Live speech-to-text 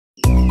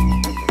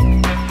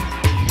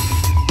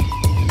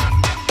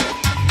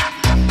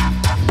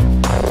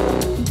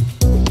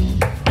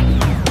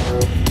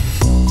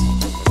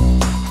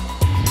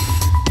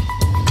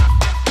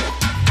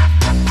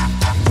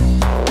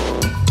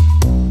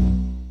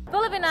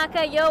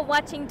Malacca, you're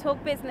watching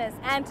Talk Business,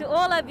 and to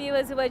all our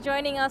viewers who are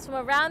joining us from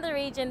around the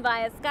region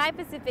via Sky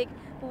Pacific,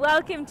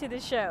 welcome to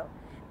the show.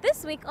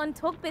 This week on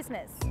Talk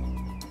Business,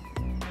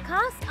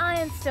 cast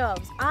iron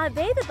stoves, are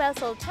they the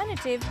best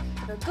alternative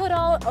to the good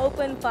old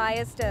open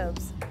fire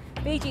stoves?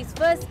 Fiji's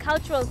first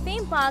cultural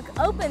theme park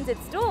opens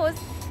its doors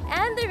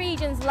and the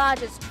region's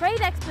largest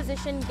trade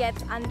exposition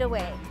gets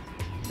underway.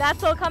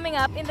 That's all coming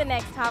up in the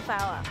next half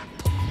hour.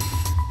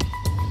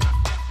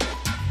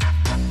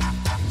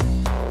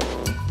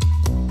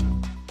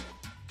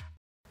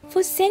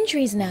 For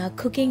centuries now,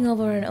 cooking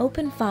over an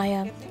open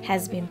fire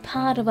has been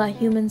part of our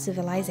human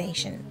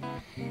civilization.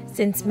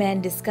 Since man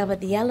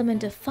discovered the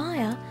element of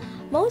fire,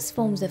 most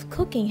forms of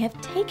cooking have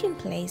taken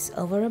place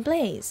over a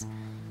blaze.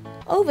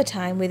 Over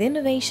time, with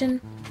innovation,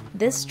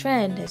 this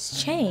trend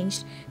has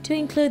changed to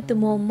include the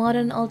more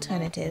modern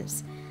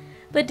alternatives.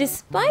 But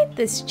despite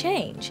this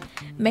change,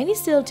 many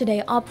still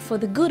today opt for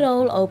the good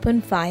old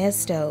open fire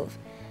stove.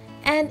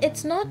 And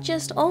it's not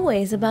just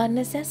always about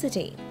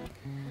necessity.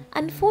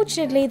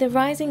 Unfortunately, the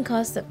rising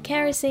cost of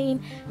kerosene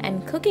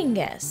and cooking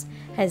gas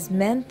has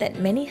meant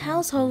that many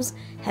households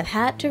have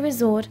had to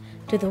resort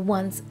to the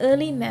once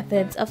early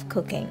methods of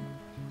cooking.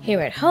 Here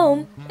at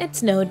home,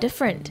 it's no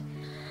different.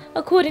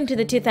 According to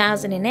the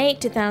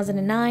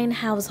 2008-2009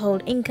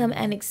 Household Income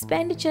and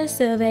Expenditure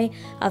Survey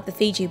of the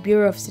Fiji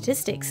Bureau of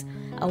Statistics,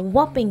 a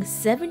whopping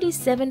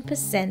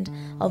 77%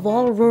 of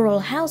all rural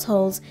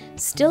households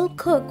still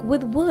cook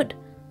with wood,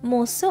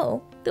 more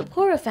so the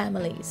poorer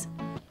families.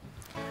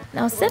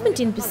 Now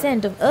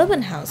 17% of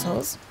urban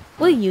households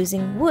were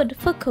using wood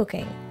for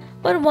cooking.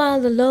 But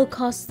while the low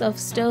cost of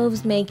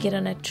stoves make it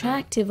an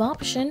attractive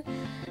option,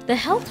 the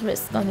health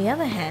risks on the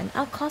other hand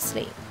are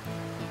costly.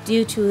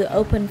 Due to the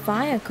open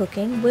fire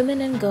cooking, women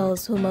and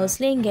girls who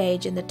mostly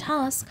engage in the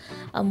task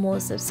are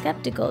more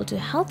susceptible to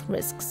health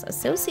risks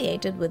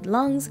associated with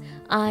lungs,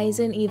 eyes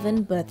and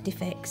even birth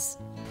defects.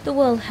 The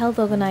World Health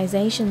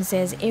Organization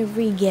says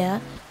every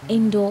year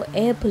indoor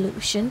air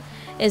pollution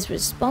is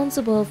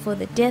responsible for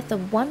the death of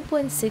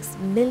 1.6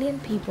 million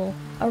people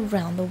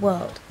around the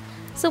world.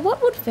 So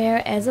what would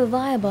fare as a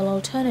viable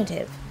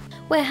alternative?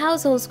 Where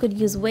households could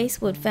use waste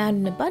wood found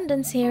in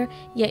abundance here,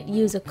 yet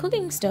use a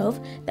cooking stove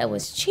that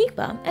was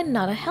cheaper and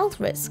not a health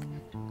risk.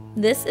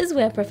 This is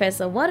where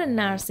Professor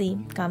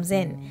Waranarsi comes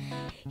in.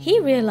 He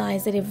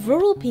realized that if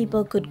rural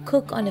people could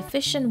cook on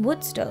efficient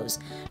wood stoves,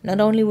 not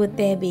only would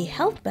there be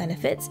health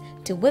benefits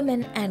to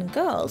women and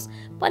girls,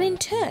 but in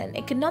turn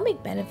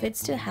economic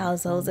benefits to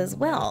households as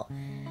well.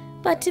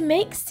 But to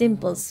make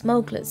simple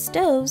smokeless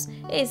stoves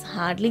is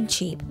hardly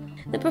cheap.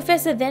 The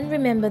professor then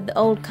remembered the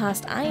old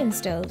cast iron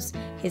stoves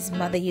his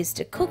mother used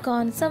to cook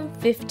on some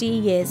 50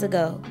 years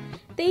ago.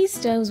 These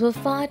stoves were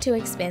far too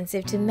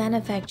expensive to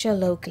manufacture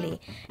locally,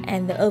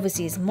 and the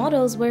overseas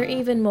models were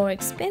even more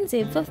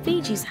expensive for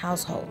Fiji's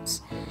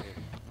households.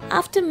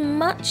 After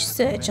much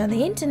search on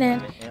the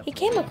internet, he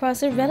came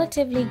across a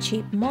relatively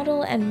cheap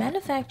model and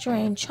manufacturer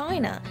in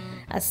China,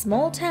 a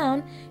small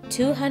town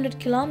 200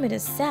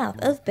 kilometers south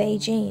of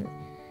Beijing.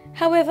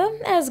 However,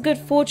 as good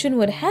fortune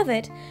would have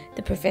it,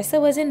 the professor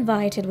was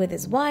invited with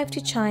his wife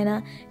to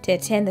China to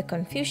attend the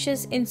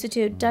Confucius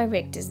Institute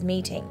Directors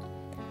Meeting.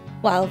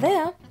 While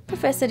there,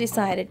 Professor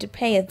decided to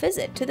pay a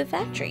visit to the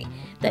factory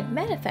that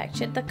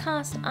manufactured the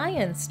cast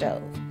iron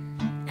stove.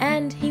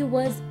 And he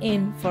was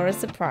in for a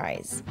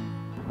surprise.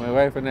 My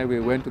wife and I, we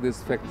went to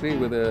this factory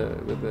with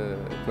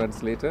a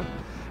translator,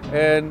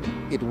 and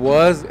it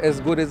was as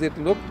good as it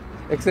looked,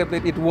 except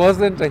that it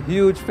wasn't a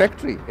huge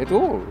factory at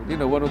all. You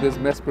know, one of those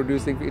mass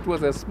producing, it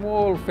was a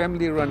small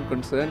family-run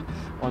concern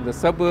on the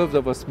suburbs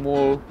of a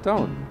small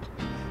town.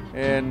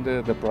 And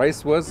the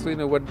price was, you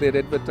know, what they'd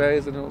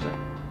advertised and all that.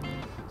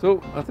 So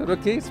I thought,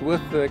 okay, it's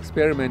worth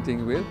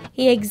experimenting with.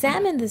 He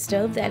examined the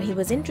stove that he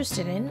was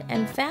interested in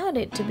and found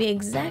it to be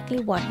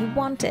exactly what he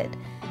wanted.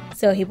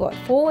 So he bought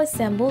 4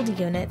 assembled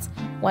units,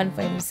 one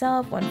for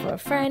himself, one for a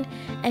friend,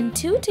 and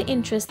 2 to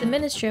interest the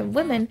Ministry of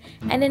Women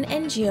and an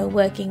NGO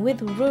working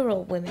with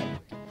rural women.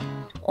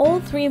 All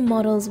 3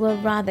 models were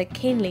rather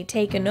keenly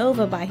taken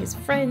over by his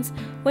friends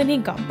when he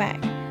got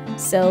back,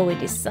 so we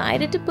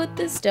decided to put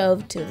the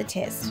stove to the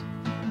test.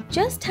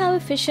 Just how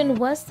efficient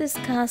was this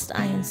cast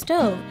iron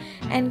stove,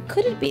 and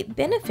could it be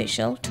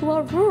beneficial to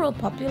our rural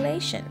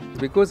population?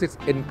 Because it's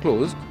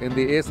enclosed and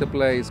the air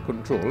supply is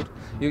controlled,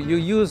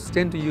 you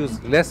tend to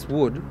use less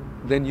wood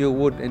than you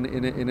would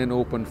in an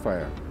open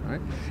fire. Right?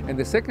 And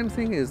the second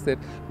thing is that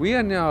we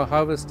are now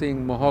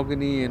harvesting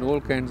mahogany and all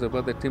kinds of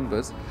other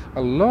timbers.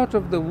 A lot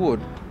of the wood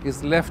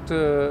is left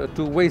to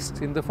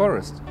waste in the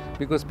forest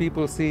because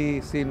people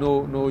see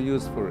no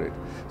use for it.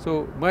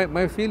 So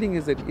my feeling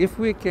is that if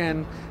we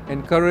can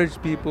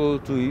encourage people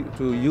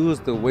to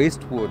use the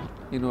waste wood,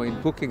 you know,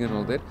 in cooking and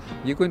all that,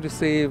 you're going to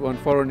save on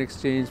foreign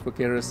exchange for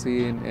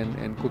kerosene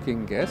and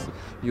cooking gas.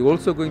 You're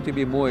also going to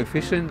be more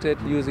efficient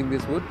at using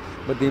this wood.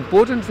 But the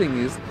important thing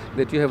is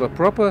that you have a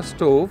proper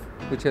stove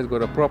which has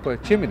got a proper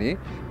chimney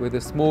where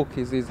the smoke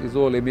is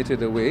all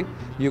emitted away.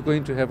 You're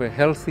going to have a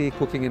healthy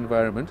cooking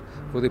environment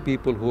for the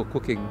people who are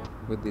cooking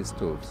with these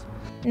stoves.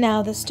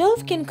 Now, the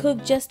stove can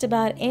cook just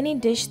about any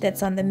dish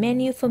that's on the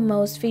menu for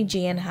most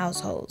Fijian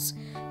households.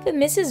 For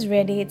Mrs.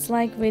 Reddy, it's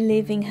like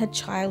reliving her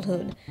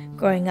childhood,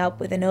 growing up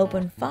with an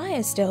open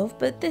fire stove,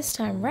 but this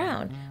time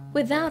round,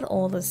 without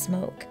all the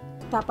smoke.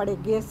 पड़े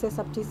gas से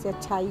सब चीज़ से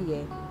अच्छा ही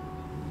है।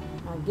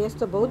 Gas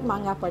तो बहुत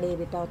महंगा पड़े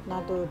बेटा,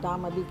 उतना तो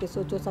दाम अभी के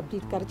सोचो सब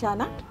चीज़ खर्चा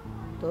ना,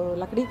 तो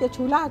लकड़ी के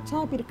चूल्हा अच्छा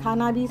है, फिर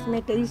खाना भी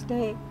इसमें टेस्ट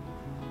है,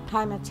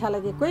 खाए में अच्छा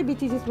लगे, कोई भी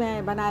चीज़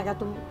इसमें बनाएगा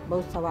तुम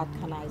बहुत स्वाद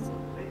खाना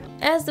इसे।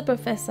 As the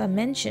professor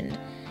mentioned,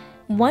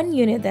 one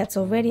unit that's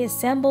already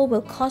assembled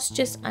will cost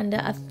just under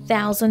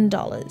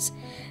 $1,000.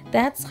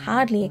 That's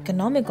hardly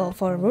economical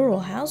for a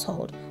rural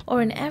household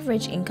or an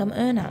average income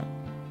earner.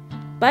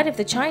 But if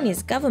the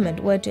Chinese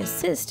government were to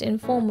assist in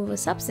form of a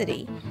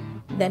subsidy,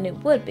 then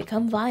it would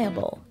become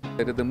viable.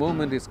 At the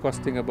moment, it's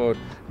costing about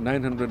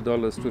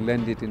 $900 to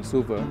lend it in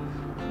Suva,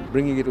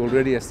 bringing it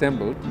already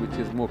assembled, which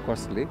is more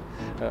costly.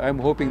 I'm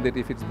hoping that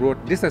if it's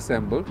brought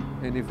disassembled,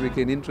 and if we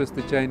can interest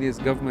the Chinese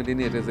government in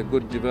it as a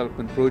good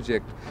development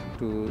project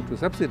to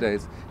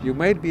subsidize, you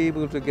might be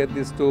able to get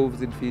these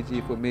stoves in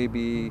Fiji for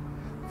maybe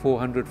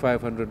 $400,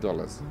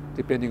 $500,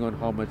 depending on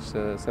how much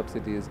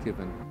subsidy is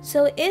given.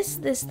 So is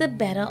this the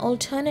better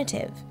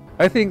alternative?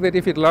 I think that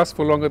if it lasts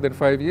for longer than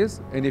 5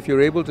 years, and if you're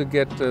able to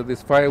get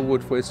this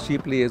firewood for as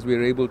cheaply as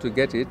we're able to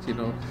get it,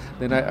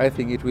 then I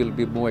think it will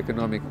be more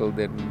economical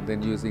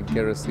than using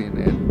kerosene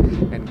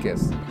and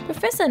gas.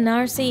 Professor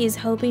Narsi is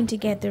hoping to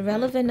get the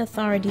relevant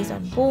authorities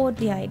on board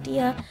the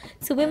idea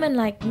so women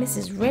like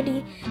Mrs.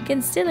 Reddy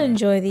can still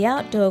enjoy the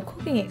outdoor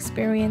cooking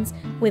experience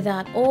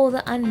without all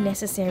the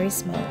unnecessary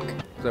smoke.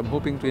 I'm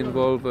hoping to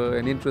involve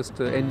and interest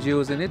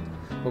NGOs in it,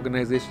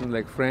 organizations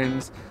like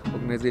Friends,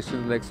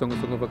 organizations like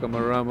Songasongavaka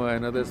Marama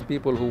and others,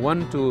 people who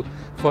want to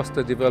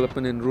foster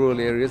development in rural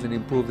areas and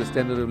improve the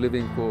standard of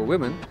living for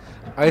women.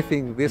 I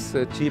think this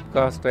cheap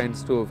cast iron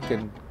stove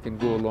can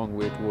go a long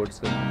way towards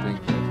doing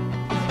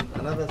that.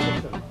 Another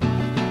section.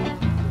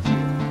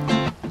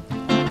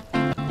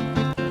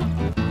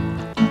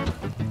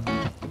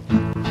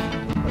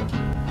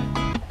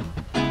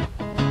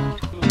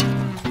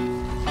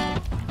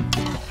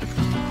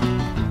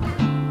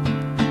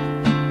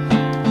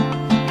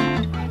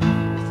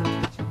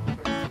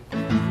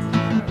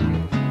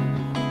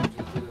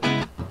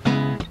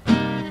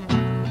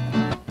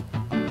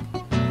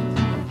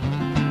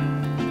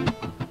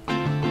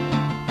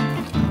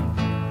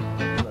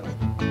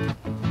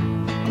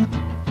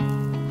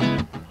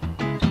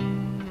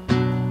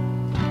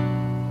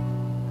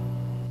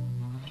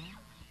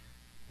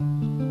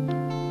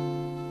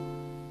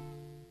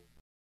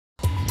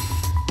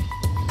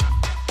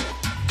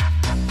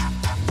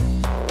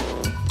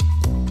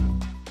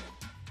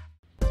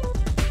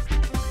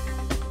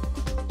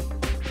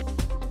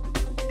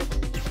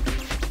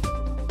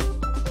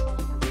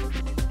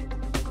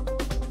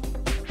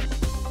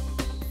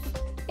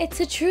 It's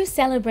a true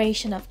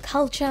celebration of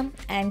culture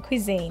and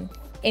cuisine.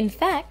 In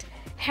fact,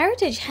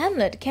 Heritage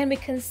Hamlet can be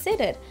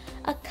considered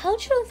a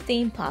cultural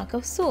theme park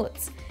of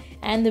sorts,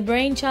 and the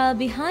brainchild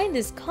behind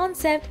this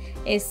concept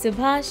is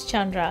Subhash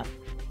Chandra.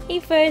 He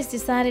first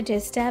decided to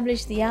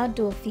establish the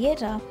outdoor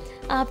theatre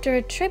after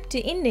a trip to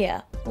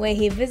India, where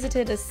he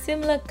visited a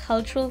similar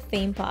cultural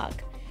theme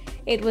park.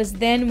 It was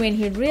then when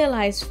he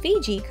realized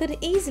Fiji could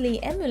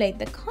easily emulate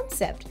the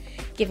concept,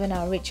 given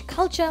our rich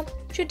culture,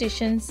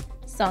 traditions,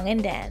 song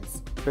and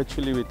dance.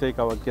 Actually, we take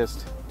our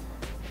guests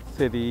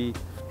 30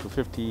 to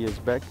 50 years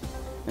back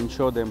and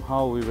show them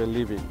how we were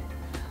living,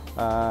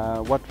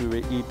 what we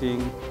were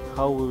eating,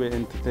 how we were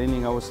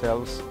entertaining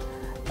ourselves,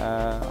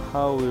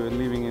 how we were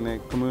living in a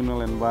communal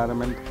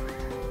environment,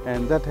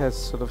 and that has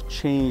sort of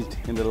changed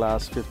in the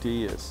last 50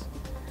 years.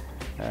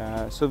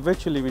 So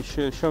virtually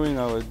we're showing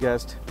our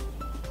guests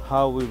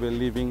how we were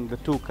living the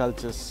two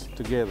cultures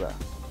together.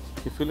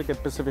 If you look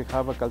at Pacific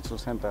Harbour Cultural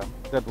Centre,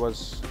 that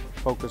was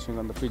focusing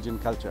on the Fijian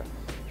culture.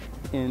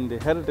 In the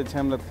Heritage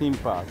Hamlet theme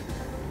park,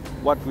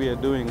 what we are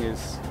doing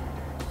is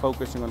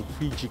focusing on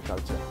Fiji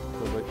culture,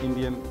 so the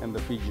Indian and the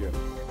Fijian.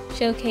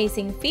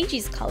 Showcasing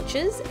Fiji's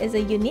cultures is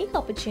a unique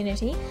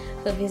opportunity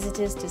for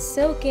visitors to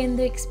soak in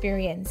the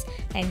experience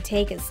and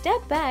take a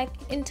step back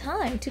in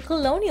time to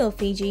colonial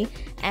Fiji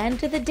and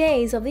to the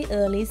days of the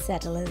early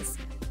settlers.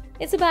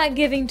 It's about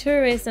giving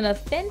tourists an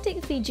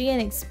authentic Fijian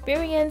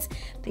experience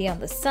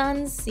beyond the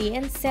sun, sea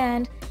and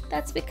sand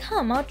that's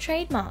become our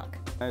trademark.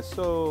 I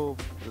saw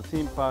the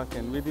theme park,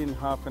 and within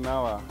half an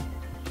hour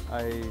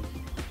I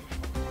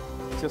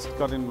just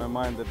got in my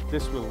mind that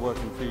this will work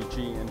in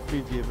Fiji, and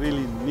Fiji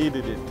really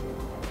needed it.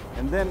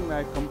 And then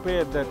I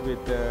compared that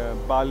with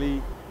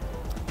Bali,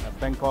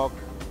 Bangkok,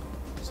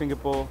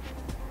 Singapore.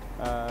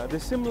 They're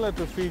similar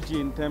to Fiji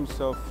in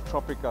terms of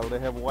tropical. They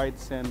have white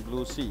sand,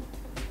 blue sea.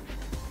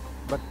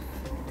 But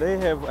they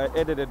have an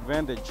added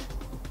advantage.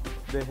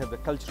 They have the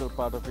cultural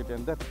part of it,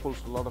 and that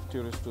pulls a lot of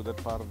tourists to that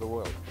part of the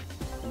world.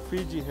 And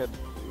Fiji has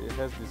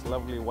this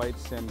lovely white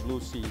sand, blue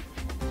sea,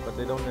 but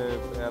they don't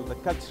have, the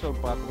cultural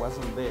part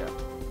wasn't there.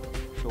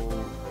 So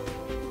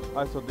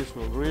I thought this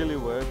will really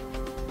work,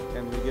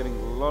 and we're getting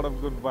a lot of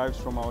good vibes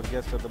from our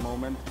guests at the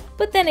moment.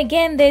 But then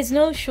again, there's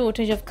no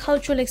shortage of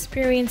cultural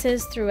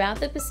experiences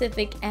throughout the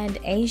Pacific and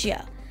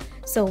Asia.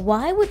 So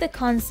why would the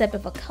concept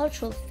of a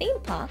cultural theme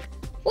park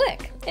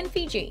work in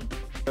Fiji?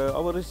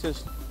 Our research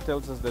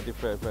tells us that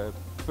if a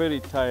very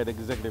tired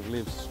executive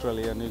leaves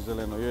Australia, New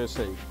Zealand or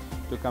USA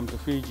to come to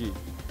Fiji,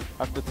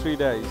 after 3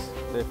 days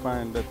they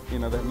find that they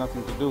have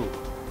nothing to do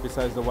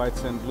besides the white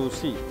sand, blue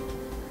sea,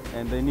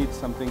 and they need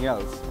something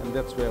else, and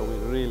that's where we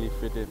really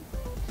fit in.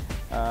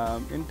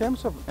 In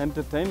terms of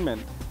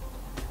entertainment,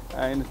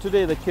 and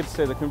today the kids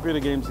say the computer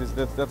games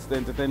that's the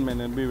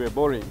entertainment and we were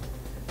boring.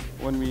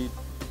 When we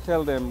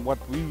tell them what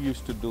we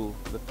used to do,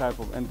 the type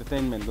of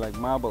entertainment like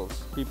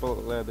marbles,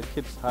 the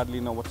kids hardly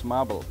know what's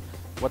marble,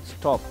 what's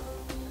top,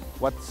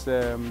 what's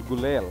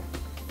gulail,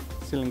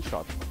 ceiling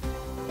shot.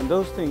 And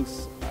those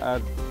things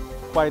are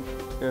quite,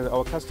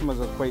 our customers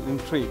are quite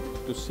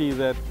intrigued to see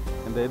that,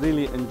 and they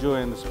really enjoy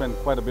and spend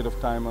quite a bit of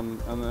time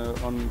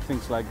on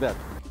things like that.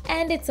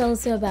 And it's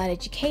also about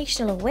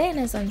educational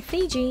awareness on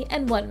Fiji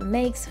and what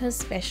makes her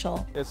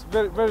special. It's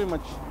very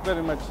much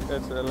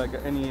it's like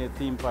any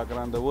theme park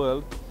around the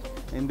world.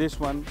 In this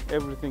one,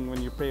 everything,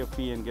 when you pay a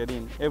fee and get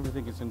in,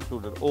 everything is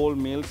included. All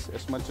meals,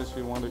 as much as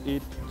you want to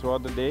eat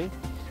throughout the day,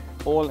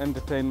 all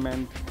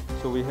entertainment.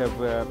 So we have,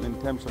 in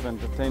terms of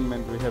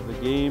entertainment, we have the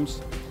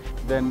games,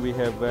 then we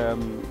have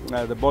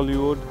the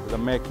Bollywood, the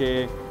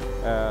Meke,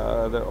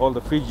 all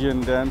the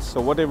Fijian dance. So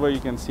whatever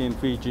you can see in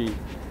Fiji,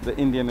 the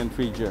Indian and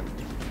Fijian.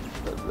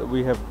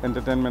 We have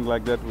entertainment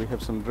like that. We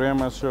have some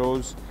drama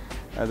shows.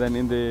 Then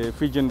in the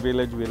Fijian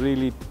village, we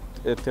really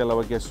tell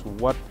our guests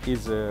what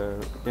is a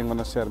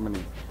Yangona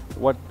ceremony,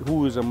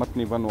 who is a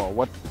Matni Vanua,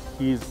 what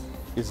is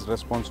his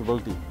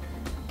responsibility,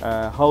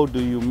 how do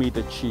you meet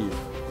a chief,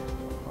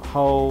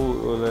 how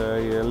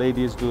the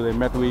ladies do their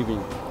mat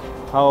weaving,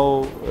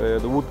 how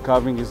the wood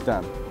carving is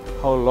done,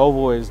 how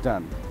lovo is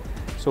done.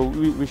 So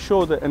we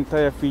show the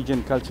entire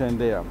Fijian culture in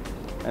there.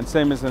 And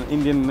same as an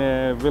Indian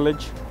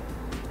village,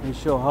 we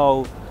show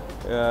how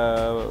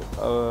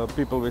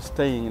people were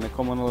staying in a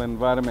communal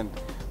environment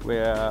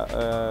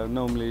where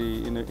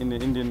normally in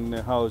an Indian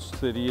house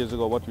 30 years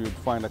ago, what you would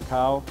find: a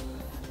cow,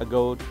 a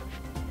goat,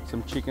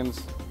 some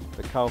chickens,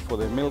 the cow for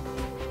their milk,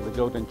 the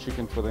goat and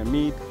chicken for their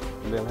meat,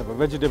 and they'll have a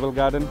vegetable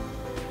garden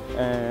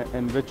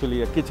and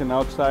virtually a kitchen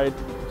outside.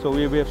 So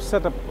we have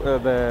set up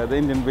the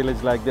Indian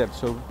village like that,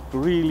 so to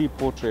really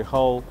portray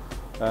how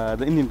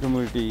the Indian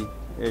community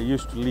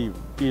used to live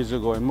years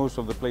ago. And most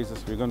of the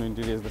places we're going to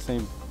introduce the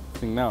same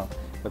thing now,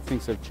 but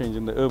things have changed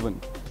in the urban.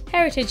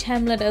 Heritage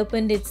Hamlet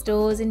opened its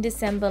doors in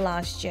December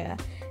last year,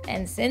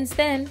 and since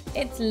then,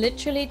 it's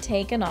literally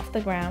taken off the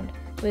ground.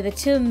 With a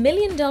 $2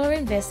 million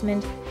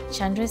investment,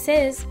 Chandra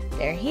says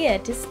they're here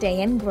to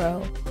stay and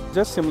grow.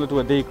 Just similar to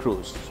a day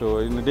cruise. So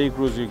in a day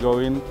cruise, you go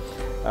in,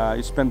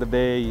 you spend the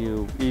day,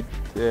 you eat,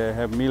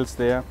 have meals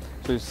there.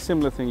 So it's a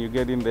similar thing. You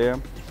get in there,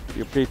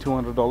 you pay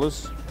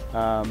 $200.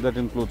 That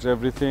includes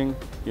everything.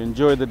 You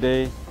enjoy the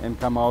day and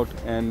come out,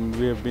 and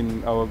we have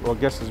been, our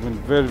guests has been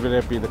very,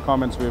 very happy. The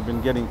comments we have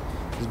been getting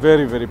is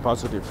very, very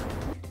positive.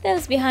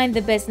 Those behind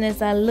the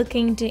business are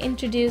looking to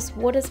introduce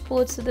water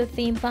sports to the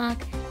theme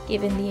park,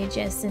 given the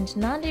adjacent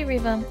Nadi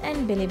River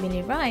and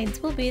Bilibili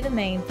rides will be the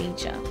main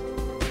feature.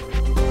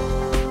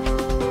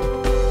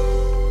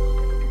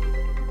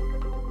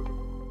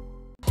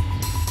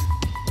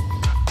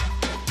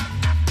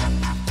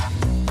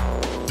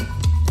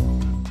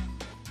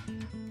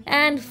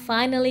 And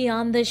finally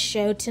on the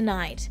show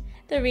tonight,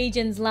 the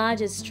region's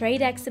largest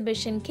trade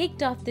exhibition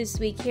kicked off this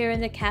week here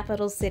in the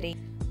capital city.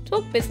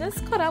 Talk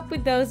Business caught up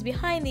with those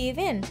behind the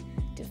event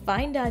to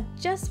find out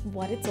just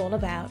what it's all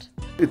about.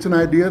 It's an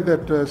idea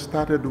that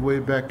started way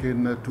back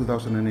in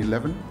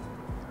 2011,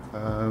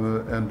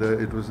 and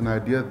it was an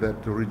idea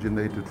that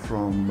originated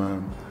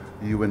from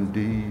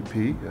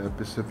UNDP,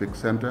 Pacific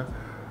Center.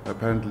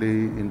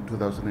 Apparently in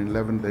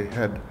 2011 they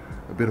had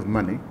a bit of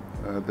money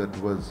that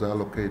was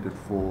allocated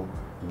for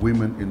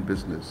women in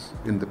business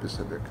in the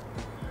Pacific.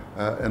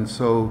 And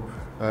so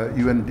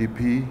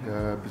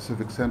UNDP,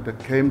 Pacific Center,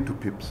 came to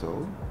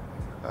PIPSO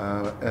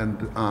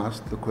and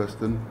asked the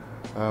question,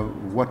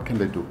 what can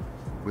they do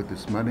with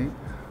this money?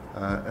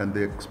 And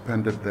they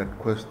expanded that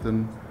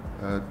question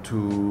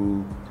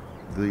to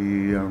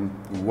the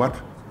what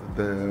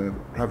the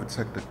private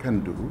sector can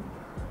do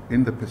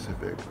in the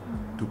Pacific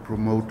to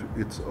promote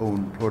its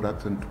own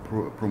products and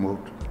to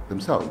promote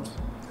themselves.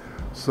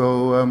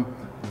 So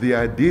the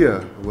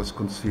idea was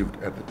conceived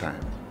at the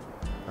time.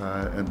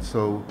 And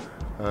so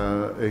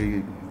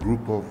a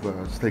group of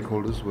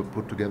stakeholders were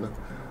put together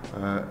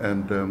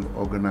and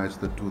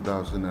organized the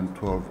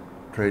 2012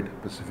 Trade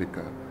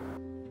Pasifika.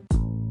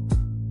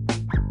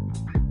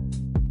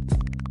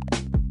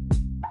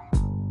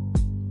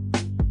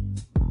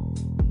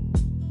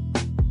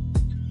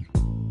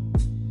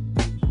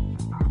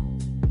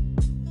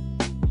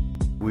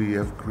 We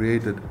have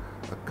created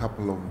a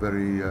couple of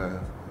very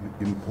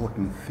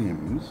important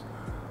themes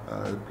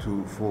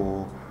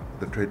for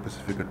the Trade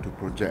Pasifika to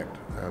project.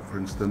 For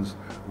instance,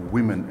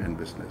 women in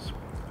business.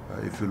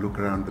 If you look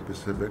around the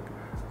Pacific,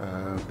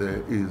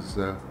 there is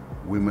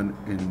women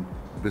in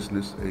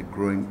business a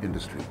growing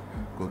industry.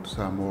 Go to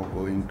Samoa,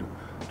 going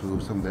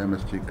to some of the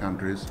MSG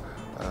countries,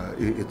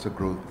 it's a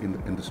growth in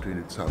the industry in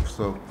itself.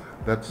 So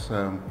that's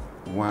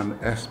one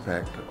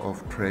aspect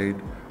of trade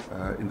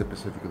in the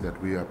Pacific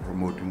that we are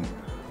promoting,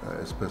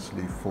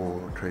 especially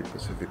for Trade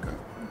Pasifika.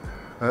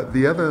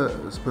 The other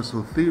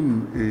special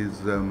theme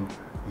is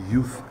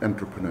youth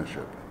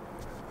entrepreneurship.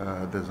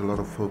 There's a lot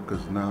of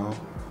focus now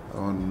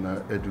on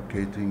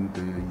educating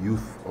the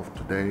youth of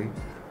today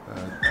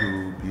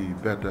to be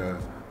better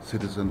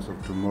citizens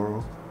of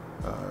tomorrow,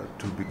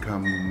 to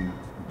become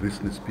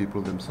business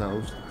people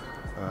themselves,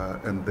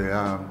 and there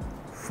are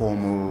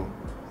formal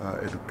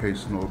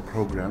educational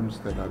programs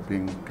that are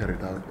being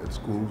carried out at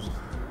schools,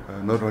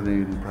 not only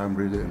in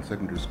primary and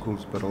secondary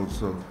schools, but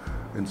also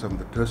in some of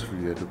the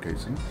tertiary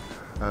education.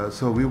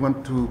 So we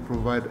want to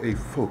provide a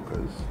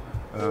focus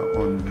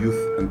on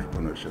youth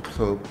entrepreneurship.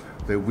 So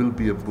there will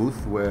be a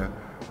booth where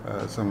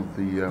some of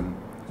the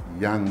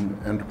young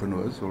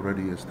entrepreneurs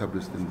already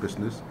established in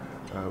business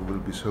will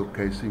be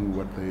showcasing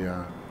what they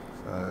are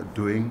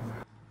doing.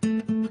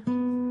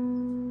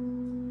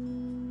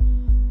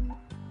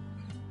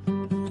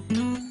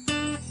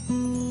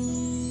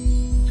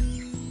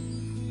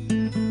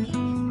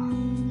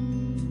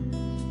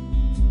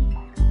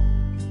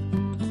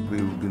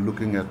 We will be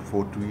looking at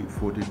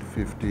 40 to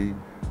 50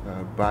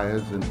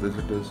 buyers and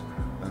visitors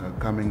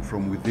coming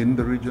from within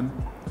the region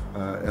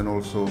and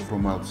also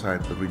from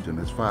outside the region,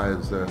 as far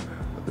as the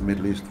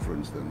Middle East, for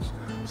instance.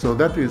 So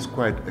that is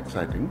quite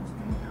exciting.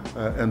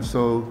 And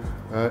so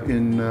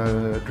in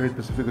Trade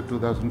Pasifika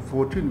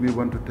 2014, we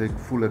want to take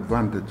full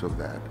advantage of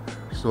that.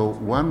 So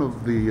one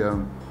of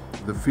the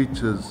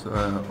features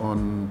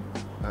on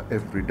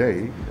every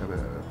day,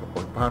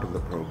 or part of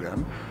the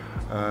program,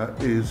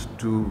 is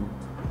to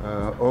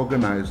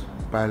organize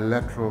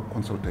bilateral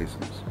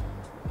consultations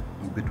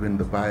between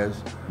the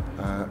buyers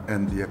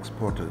and the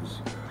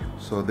exporters.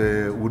 So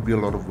there would be a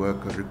lot of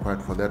work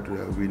required for that.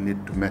 We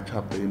need to match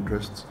up the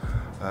interests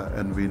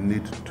and we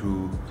need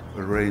to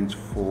arrange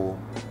for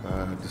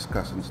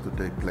discussions to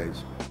take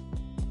place.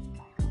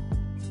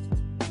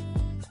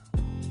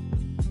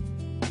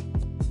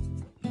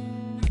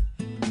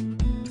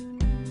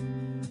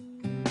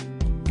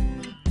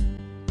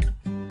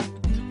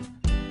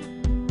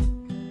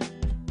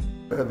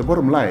 The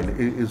bottom line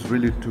is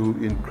really to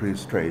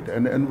increase trade,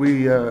 and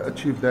we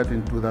achieved that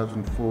in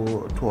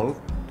 2012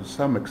 to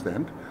some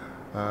extent.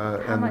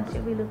 How much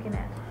are we looking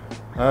at?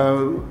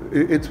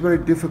 It's very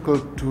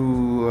difficult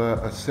to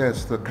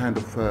assess the kind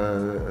of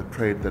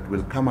trade that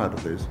will come out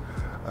of this.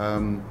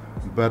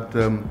 But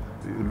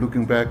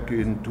looking back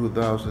in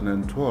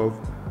 2012,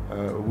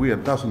 we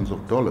had thousands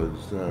of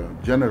dollars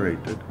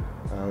generated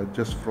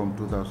just from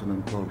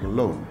 2012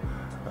 alone.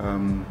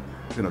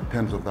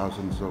 Tens of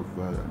thousands of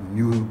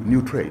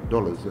new trade,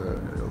 dollars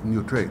of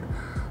new trade.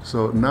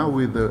 So now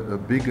with a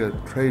bigger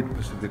Trade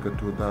Pasifika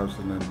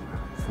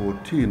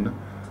 2014,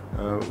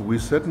 we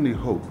certainly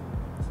hope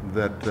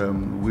that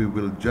we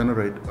will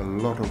generate a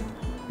lot of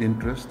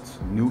interests,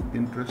 new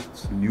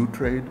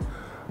trade,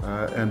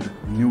 and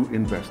new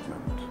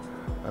investment.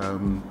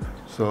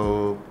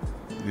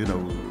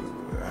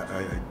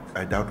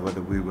 I doubt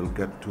whether we will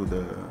get to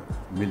the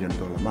 $1 million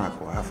mark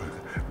or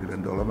 $500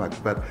 million mark,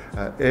 but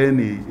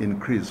any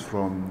increase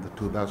from the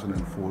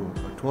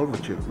 2012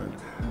 achievement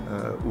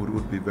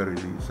would be very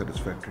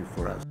satisfactory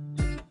for us.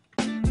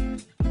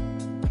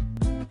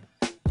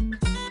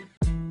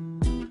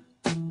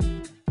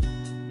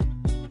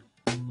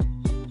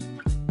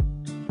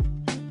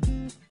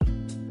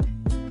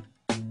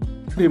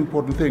 The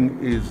important thing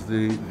is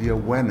the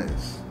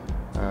awareness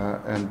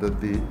and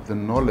the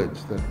knowledge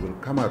that will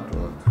come out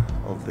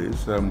of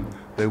this.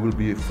 There will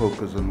be a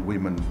focus on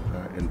women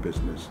in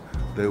business.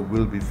 There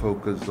will be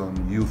focus on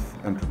youth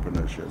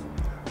entrepreneurship.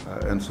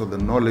 And so the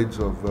knowledge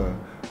of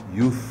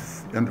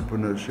youth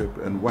entrepreneurship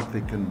and what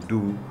they can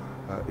do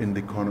in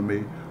the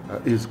economy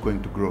is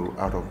going to grow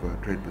out of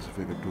Trade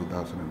Pasifika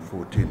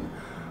 2014.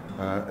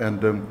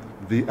 And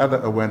the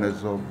other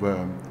awareness of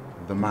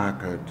the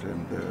market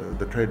and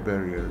the trade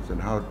barriers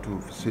and how to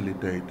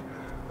facilitate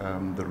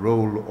the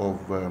role of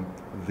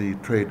the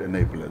trade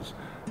enablers.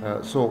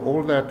 So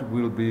all that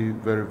will be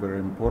very, very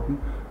important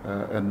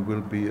and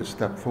will be a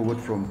step forward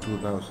from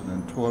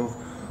 2012.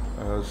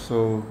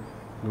 So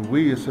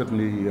we are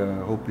certainly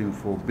hoping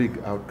for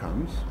big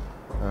outcomes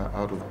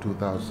out of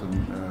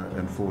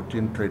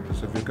 2014 Trade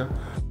Pasifika.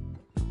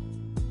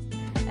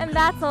 And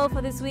that's all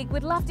for this week.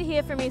 We'd love to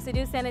hear from you, so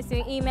do send us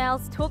your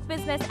emails,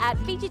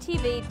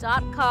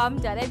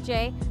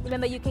 talkbusiness@fijitv.com.nj.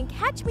 Remember, you can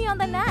catch me on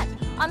the net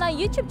on our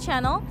YouTube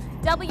channel,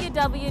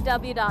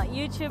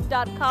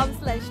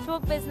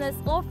 www.youtube.com/talkbusiness,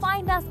 or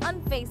find us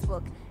on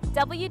Facebook,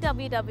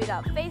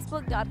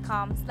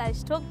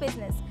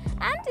 www.facebook.com/talkbusiness.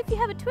 And if you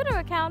have a Twitter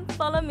account,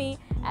 follow me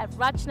at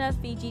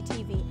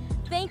RachnaFijiTV.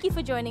 Thank you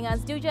for joining us.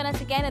 Do join us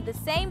again at the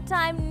same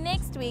time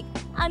next week.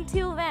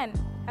 Until then,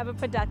 have a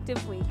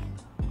productive week.